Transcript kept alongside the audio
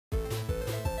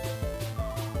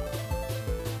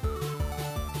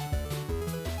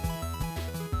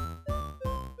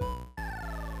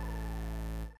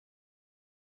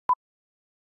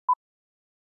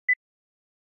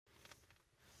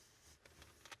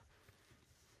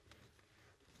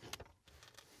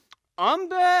I'm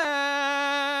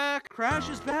back! Crash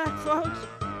is back, folks!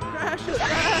 Crash is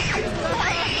back! He's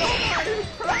back! Oh my,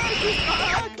 Crash is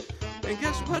back! And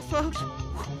guess what, folks?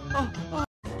 Oh.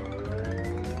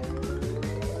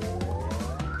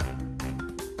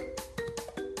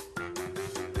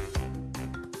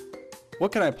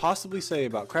 What can I possibly say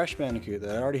about Crash Bandicoot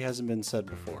that already hasn't been said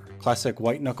before? Classic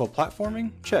white-knuckle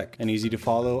platforming? Check. An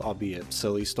easy-to-follow, albeit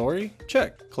silly story?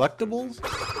 Check. Collectibles?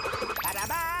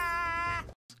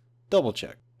 Double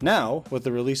check. Now, with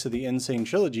the release of the N.Sane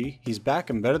Trilogy, he's back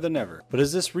and better than ever. But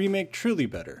is this remake truly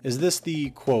better? Is this the,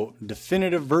 quote,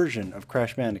 definitive version of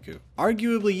Crash Bandicoot?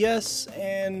 Arguably yes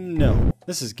and no.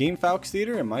 This is GameFox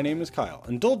Theater and my name is Kyle.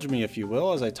 Indulge me if you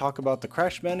will as I talk about the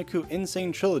Crash Bandicoot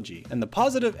N.Sane Trilogy and the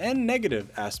positive and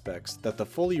negative aspects that the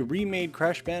fully remade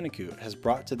Crash Bandicoot has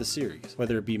brought to the series,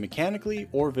 whether it be mechanically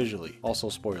or visually. Also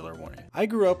spoiler warning. I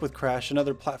grew up with Crash and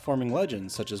other platforming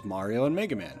legends such as Mario and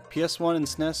Mega Man. PS1 and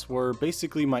SNES were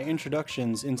basically my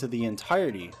introductions into the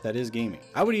entirety that is gaming.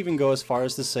 I would even go as far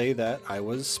as to say that I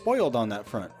was spoiled on that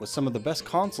front with some of the best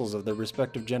consoles of their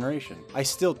respective generation. I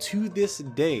still to this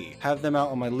day have them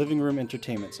out on my living room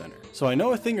entertainment center. So I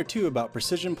know a thing or two about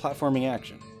precision platforming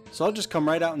action. So I'll just come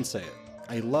right out and say it.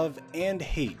 I love and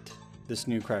hate this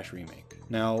new Crash remake.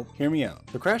 Now, hear me out.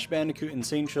 The Crash Bandicoot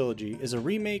N.Sane Trilogy is a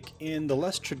remake in the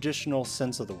less traditional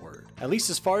sense of the word, at least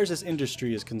as far as this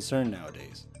industry is concerned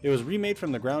nowadays. It was remade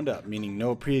from the ground up, meaning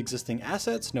no pre-existing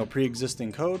assets, no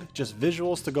pre-existing code, just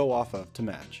visuals to go off of to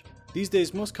match. These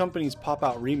days, most companies pop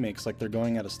out remakes like they're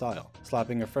going out of style,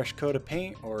 slapping a fresh coat of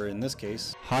paint, or in this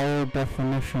case, higher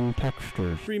definition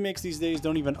textures. Remakes these days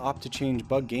don't even opt to change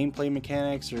bug gameplay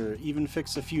mechanics or even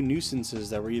fix a few nuisances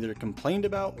that were either complained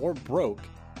about or broke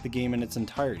the game in its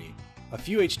entirety. A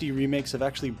few HD remakes have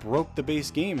actually broke the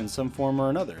base game in some form or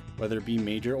another, whether it be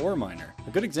major or minor.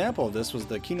 A good example of this was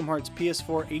the Kingdom Hearts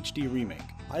PS4 HD remake.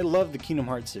 I love the Kingdom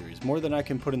Hearts series more than I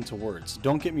can put into words.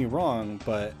 Don't get me wrong,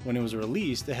 but when it was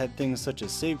released, it had things such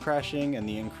as save crashing and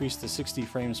the increase to 60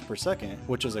 frames per second,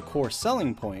 which is a core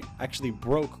selling point, actually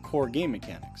broke core game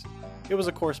mechanics. It was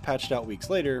of course patched out weeks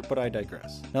later, but I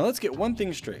digress. Now let's get one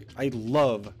thing straight. I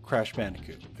love Crash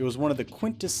Bandicoot. It was one of the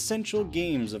quintessential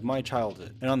games of my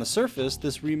childhood. And on the surface,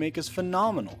 this remake is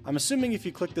phenomenal. I'm assuming if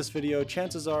you click this video,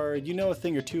 chances are you know a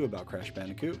thing or two about Crash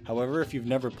Bandicoot. However, if you've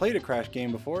never played a Crash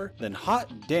game before, then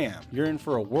hot damn, you're in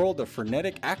for a world of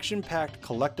frenetic, action-packed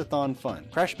collect-a-thon fun.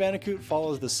 Crash Bandicoot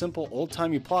follows the simple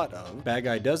old-timey plot of bad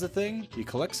guy does a thing, you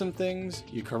collect some things,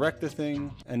 you correct the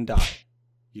thing, and die.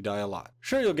 You die a lot.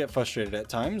 Sure, you'll get frustrated at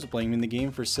times, blaming the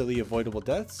game for silly avoidable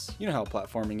deaths. You know how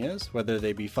platforming is, whether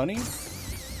they be funny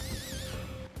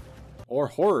or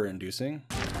horror-inducing.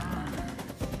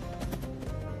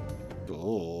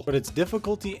 But its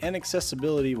difficulty and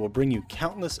accessibility will bring you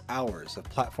countless hours of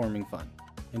platforming fun.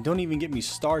 And don't even get me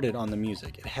started on the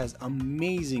music. It has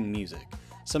amazing music.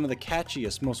 Some of the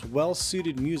catchiest, most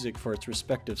well-suited music for its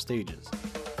respective stages.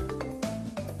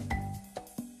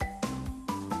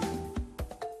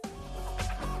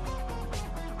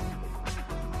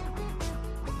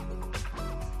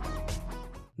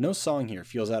 No song here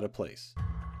feels out of place.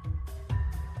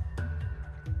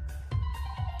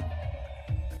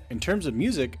 In terms of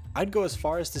music, I'd go as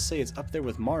far as to say it's up there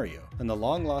with Mario and the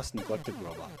long-lost neglected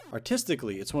robot.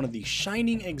 Artistically, it's one of the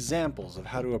shining examples of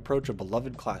how to approach a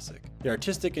beloved classic. The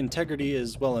artistic integrity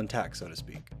is well intact, so to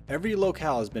speak. Every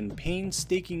locale has been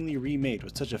painstakingly remade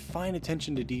with such a fine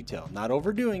attention to detail, not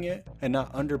overdoing it and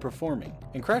not underperforming.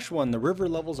 In Crash 1, the river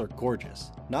levels are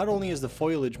gorgeous. Not only is the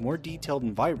foliage more detailed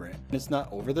and vibrant, it's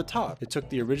not over the top. It took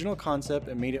the original concept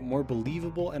and made it more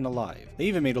believable and alive. They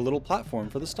even made a little platform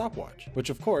for the stopwatch, which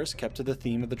of course kept to the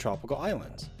theme of the tropical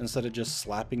islands, instead of just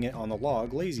slapping it on the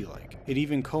log lazy-like. It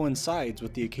even coincides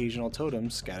with the occasional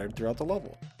totems scattered throughout the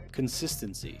level.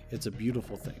 Consistency, it's a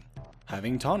beautiful thing.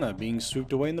 Having Tawna being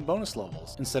swooped away in the bonus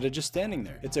levels, instead of just standing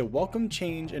there. It's a welcome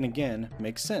change and again,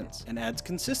 makes sense, and adds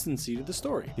consistency to the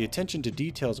story. The attention to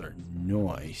details are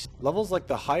nice. Levels like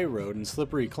the high road and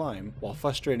slippery climb, while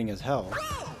frustrating as hell.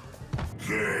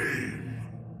 Game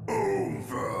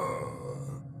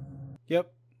over.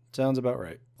 Yep, sounds about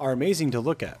right. Are amazing to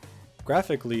look at.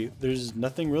 Graphically, there's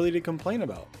nothing really to complain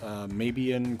about.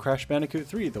 Maybe in Crash Bandicoot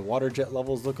 3, the water jet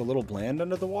levels look a little bland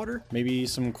under the water. Maybe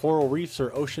some coral reefs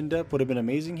or ocean depth would have been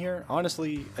amazing here.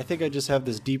 Honestly, I think I just have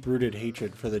this deep-rooted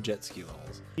hatred for the jet ski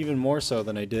levels. Even more so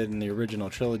than I did in the original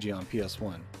trilogy on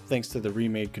PS1, thanks to the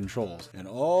remade controls. And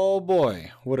oh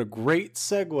boy, what a great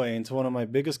segue into one of my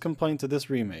biggest complaints of this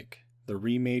remake. The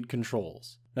remade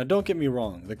controls. Now don't get me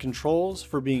wrong, the controls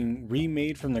for being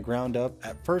remade from the ground up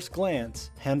at first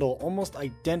glance handle almost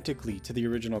identically to the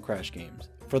original Crash games,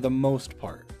 for the most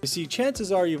part. You see, chances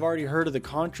are you've already heard of the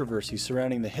controversy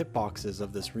surrounding the hitboxes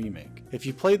of this remake. If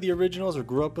you played the originals or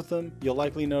grew up with them, you'll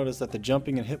likely notice that the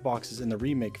jumping and hitboxes in the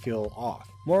remake feel off.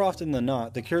 More often than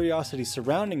not, the curiosity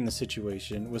surrounding the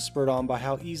situation was spurred on by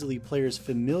how easily players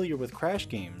familiar with Crash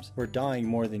games were dying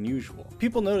more than usual.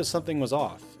 People noticed something was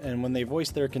off, and when they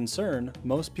voiced their concern,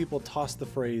 most people tossed the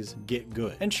phrase, "get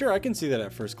good." And sure, I can see that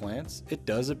at first glance. It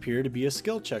does appear to be a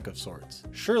skill check of sorts.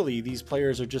 Surely these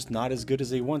players are just not as good as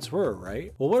they once were,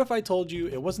 right? Well, what if I told you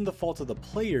it wasn't the fault of the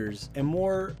players and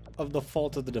more of the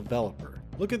fault of the developer?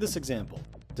 Look at this example.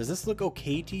 Does this look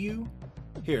okay to you?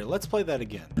 Here, let's play that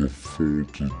again. The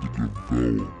fault of the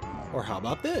developer. Or how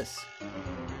about this?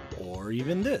 Or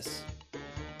even this.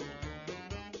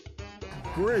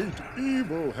 Great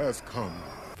evil has come.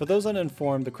 For those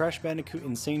uninformed, the Crash Bandicoot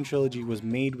N.Sane Trilogy was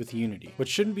made with Unity, which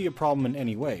shouldn't be a problem in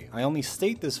any way. I only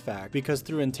state this fact because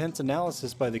through intense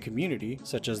analysis by the community,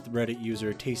 such as the Reddit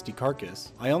user Tasty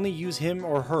Carcass, I only use him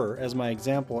or her as my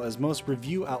example, as most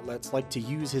review outlets like to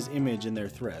use his image in their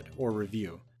thread or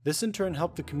review. This in turn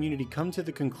helped the community come to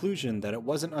the conclusion that it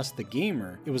wasn't us the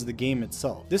gamer, it was the game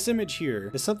itself. This image here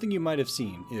is something you might have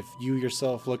seen if you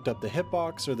yourself looked up the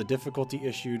hitbox or the difficulty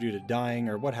issue due to dying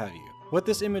or what have you. What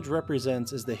this image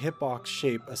represents is the hitbox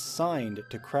shape assigned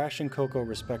to Crash and Coco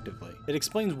respectively. It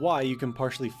explains why you can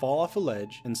partially fall off a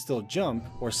ledge and still jump,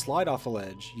 or slide off a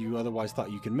ledge you otherwise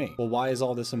thought you could make. Well, why is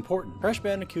all this important? Crash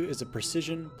Bandicoot is a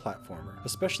precision platformer,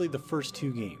 especially the first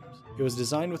two games. It was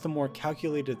designed with a more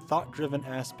calculated, thought-driven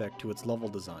aspect to its level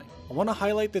design. I want to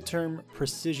highlight the term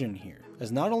precision here,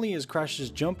 as not only is Crash's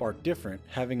jump arc different,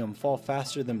 having him fall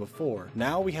faster than before,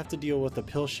 now we have to deal with a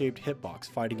pill-shaped hitbox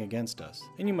fighting against us.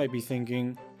 And you might be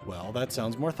thinking, well, that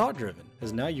sounds more thought-driven,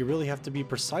 as now you really have to be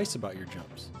precise about your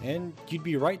jumps. And you'd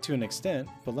be right to an extent,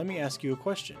 but let me ask you a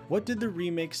question. What did the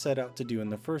remake set out to do in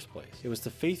the first place? It was to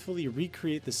faithfully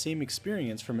recreate the same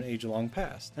experience from an age-long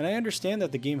past. And I understand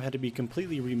that the game had to be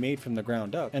completely remade from the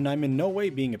ground up, and I'm in no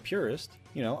way being a purist.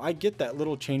 You know, I get that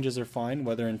little changes are fine,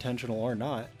 whether intentional or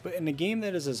not, but in a game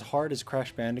that is as hard as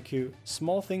Crash Bandicoot,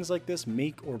 small things like this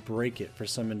make or break it for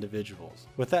some individuals.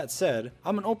 With that said,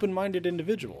 I'm an open-minded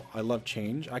individual. I love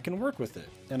change, I can work with it,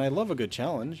 and I love a good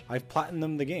challenge. I've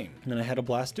platinumed the game, and I had a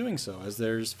blast doing so, as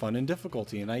there's fun and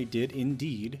difficulty, and I did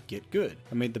indeed get good.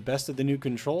 I made the best of the new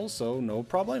controls, so no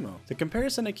problemo. The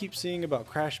comparison I keep seeing about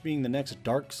Crash being the next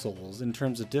Dark Souls in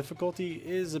terms of difficulty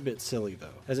is a bit silly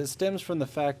though, as it stems from the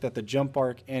fact that the jump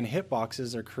arc and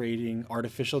hitboxes are creating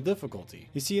artificial difficulty.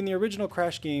 You see, in the original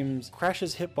Crash games,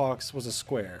 Crash's hitbox was a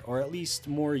square, or at least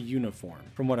more uniform,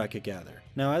 from what I could gather.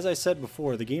 Now, as I said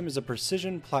before, the game is a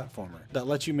precision platformer that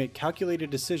lets you make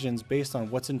calculated decisions based on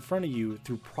what's in front of you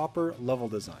through proper level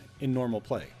design in normal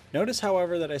play. Notice,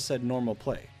 however, that I said normal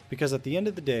play, because at the end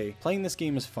of the day, playing this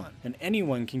game is fun, and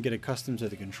anyone can get accustomed to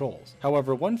the controls.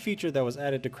 However, one feature that was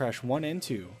added to Crash 1 and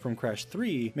 2 from Crash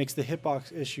 3 makes the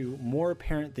hitbox issue more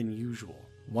apparent than usual.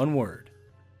 One word: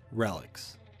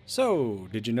 relics. So,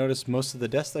 did you notice most of the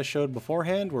deaths I showed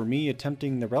beforehand were me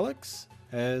attempting the relics,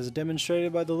 as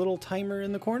demonstrated by the little timer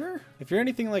in the corner? If you're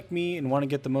anything like me and want to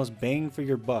get the most bang for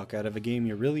your buck out of a game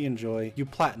you really enjoy, you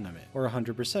platinum it, or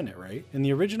 100% it, right? In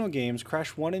the original games,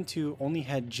 Crash 1 and 2 only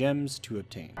had gems to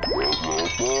obtain.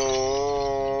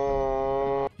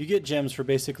 You get gems for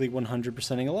basically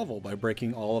 100%ing a level by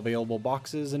breaking all available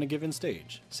boxes in a given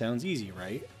stage. Sounds easy,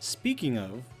 right? Speaking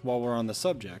of, while we're on the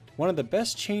subject, one of the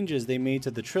best changes they made to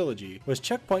the trilogy was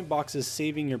checkpoint boxes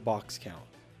saving your box count.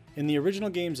 In the original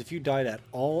games, if you died at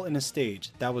all in a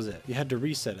stage, that was it. You had to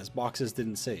reset as boxes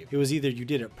didn't save. It was either you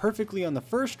did it perfectly on the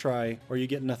first try, or you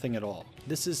get nothing at all.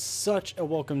 This is such a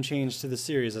welcome change to the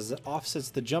series, as it offsets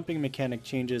the jumping mechanic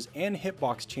changes and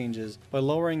hitbox changes by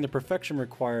lowering the perfection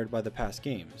required by the past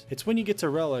games. It's when you get to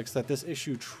relics that this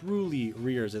issue truly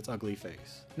rears its ugly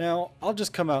face. Now, I'll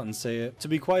just come out and say it. To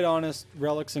be quite honest,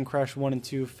 relics in Crash 1 and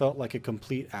 2 felt like a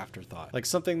complete afterthought, like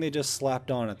something they just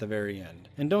slapped on at the very end.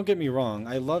 And don't get me wrong,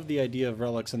 I love the idea of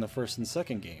relics in the first and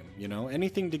second game, you know,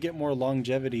 anything to get more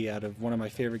longevity out of one of my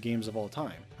favorite games of all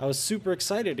time. I was super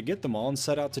excited to get them all and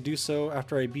set out to do so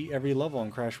after I beat every level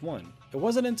in Crash 1. It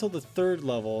wasn't until the third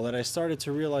level that I started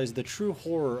to realize the true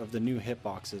horror of the new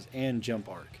hitboxes and jump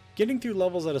arc. Getting through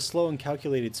levels at a slow and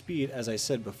calculated speed, as I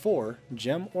said before,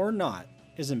 gem or not,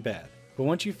 isn't bad. But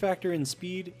once you factor in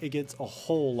speed, it gets a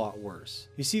whole lot worse.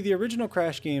 You see, the original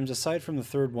Crash games, aside from the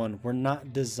third one, were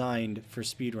not designed for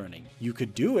speedrunning. You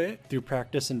could do it through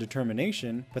practice and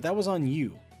determination, but that was on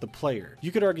you. the player.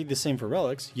 You could argue the same for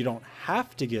relics. You don't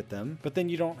have to get them, but then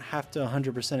you don't have to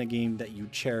 100% a game that you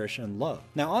cherish and love.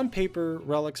 Now on paper,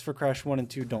 relics for Crash 1 and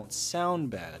 2 don't sound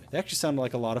bad. They actually sound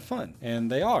like a lot of fun,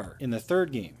 and they are in the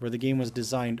third game, where the game was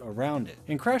designed around it.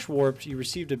 In Crash Warped, you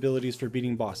received abilities for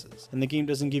beating bosses, and the game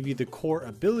doesn't give you the core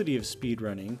ability of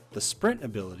speedrunning, the sprint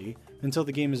ability, until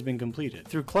the game has been completed.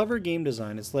 Through clever game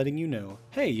design, it's letting you know,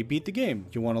 hey, you beat the game.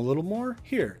 You want a little more?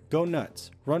 Here, go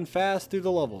nuts. Run fast through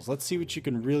the levels. Let's see what you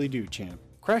can really do, champ.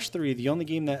 Crash 3, the only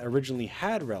game that originally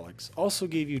had relics, also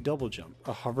gave you double jump,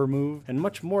 a hover move, and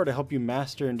much more to help you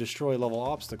master and destroy level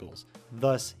obstacles,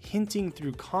 thus hinting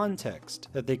through context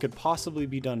that they could possibly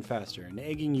be done faster and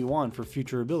egging you on for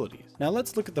future abilities. Now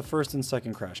let's look at the first and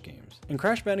second Crash games. In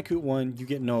Crash Bandicoot 1, you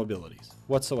get no abilities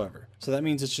whatsoever, so that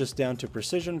means it's just down to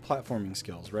precision platforming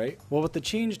skills, right? Well, with the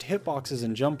changed hitboxes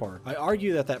and jump art, I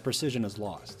argue that precision is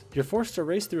lost. You're forced to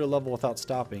race through a level without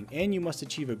stopping, and you must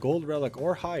achieve a gold relic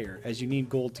or higher, as you need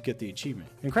gold to get the achievement.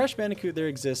 In Crash Bandicoot, there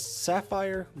exists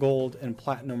Sapphire, Gold, and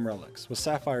Platinum relics, with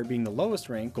Sapphire being the lowest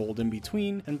rank, Gold in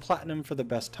between, and Platinum for the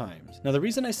best times. Now the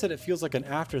reason I said it feels like an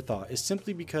afterthought is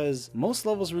simply because most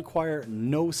levels require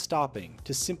no stopping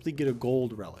to simply get a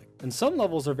gold relic. And some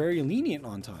levels are very lenient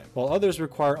on time, while others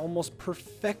require almost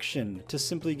perfection to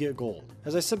simply get gold.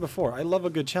 As I said before, I love a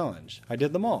good challenge. I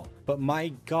did them all. But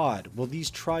my god, will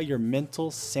these try your mental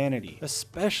sanity,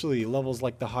 especially levels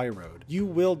like the high road. You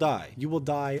will die. You will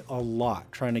die a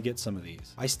lot trying to get some of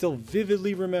these. I still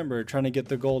vividly remember trying to get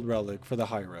the gold relic for the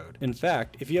high road. In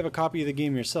fact, if you have a copy of the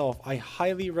game yourself, I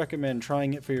highly recommend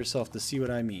trying it for yourself to see what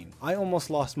I mean. I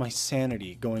almost lost my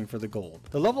sanity going for the gold.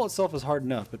 The level itself is hard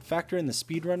enough, but factor in the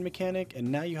speedrun mechanic,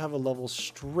 and now you have a level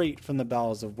straight from the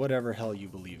bowels of whatever hell you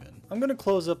believe in. I'm gonna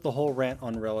close up the whole rant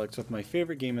on relics with my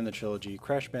favorite game in the trilogy,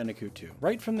 Crash Bandicoot 2.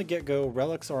 Right from the get-go,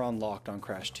 relics are unlocked on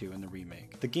Crash 2 in the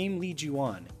remake. The game leads you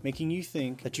on, making you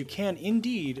think that you can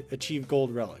indeed achieve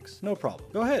gold relics. No problem.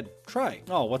 Go ahead, try.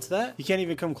 Oh, what's that? You can't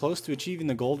even come close to achieving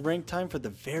the gold rank time for the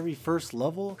very first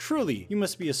level? Truly, you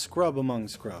must be a scrub among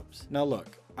scrubs. Now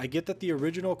look, I get that the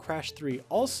original Crash 3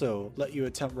 also let you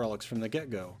attempt relics from the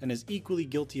get-go, and is equally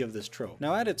guilty of this trope.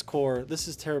 Now at its core, this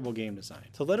is terrible game design.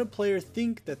 To let a player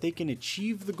think that they can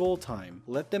achieve the goal time,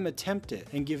 let them attempt it,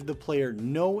 and give the player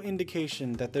no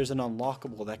indication that there's an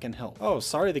unlockable that can help. Oh,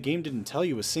 sorry the game didn't tell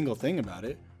you a single thing about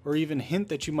it, or even hint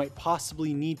that you might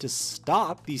possibly need to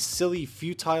stop these silly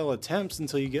futile attempts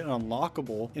until you get an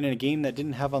unlockable in a game that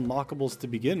didn't have unlockables to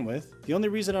begin with. The only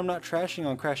reason I'm not trashing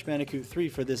on Crash Bandicoot 3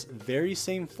 for this very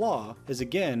same flaw is,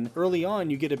 again, early on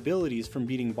you get abilities from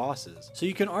beating bosses, so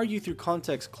you can argue through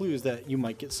context clues that you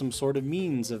might get some sort of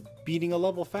means of beating a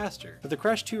level faster. For the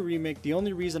Crash 2 remake, the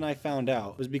only reason I found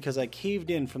out was because I caved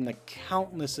in from the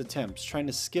countless attempts trying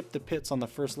to skip the pits on the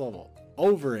first level.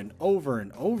 Over and over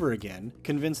and over again,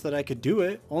 convinced that I could do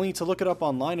it, only to look it up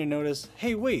online and notice,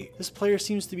 hey wait, this player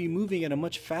seems to be moving at a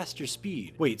much faster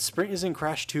speed. Wait, sprint is in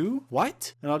Crash 2?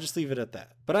 What? And I'll just leave it at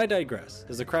that. But I digress.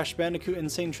 Is the Crash Bandicoot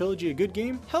N.Sane Trilogy a good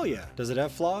game? Hell yeah. Does it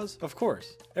have flaws? Of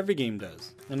course. Every game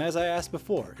does. And as I asked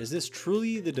before, is this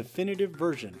truly the definitive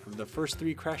version of the first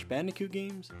 3 Crash Bandicoot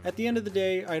games? At the end of the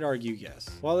day, I'd argue yes.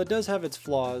 While it does have its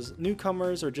flaws,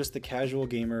 newcomers or just the casual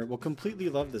gamer will completely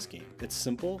love this game. It's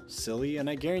simple, silly, and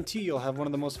I guarantee you'll have one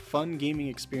of the most fun gaming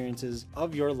experiences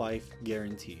of your life,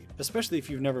 guaranteed. Especially if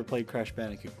you've never played Crash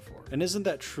Bandicoot before. And isn't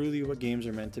that truly what games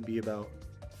are meant to be about?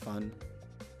 Fun.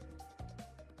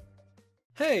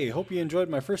 Hey, hope you enjoyed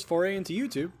my first foray into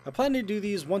YouTube. I plan to do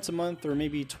these once a month or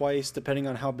maybe twice depending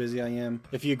on how busy I am.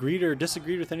 If you agreed or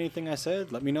disagreed with anything I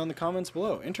said, let me know in the comments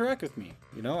below. Interact with me.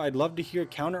 You know, I'd love to hear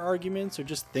counter arguments or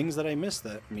just things that I missed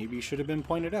that maybe should have been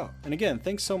pointed out. And again,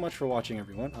 thanks so much for watching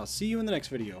everyone. I'll see you in the next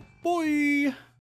video. Bye!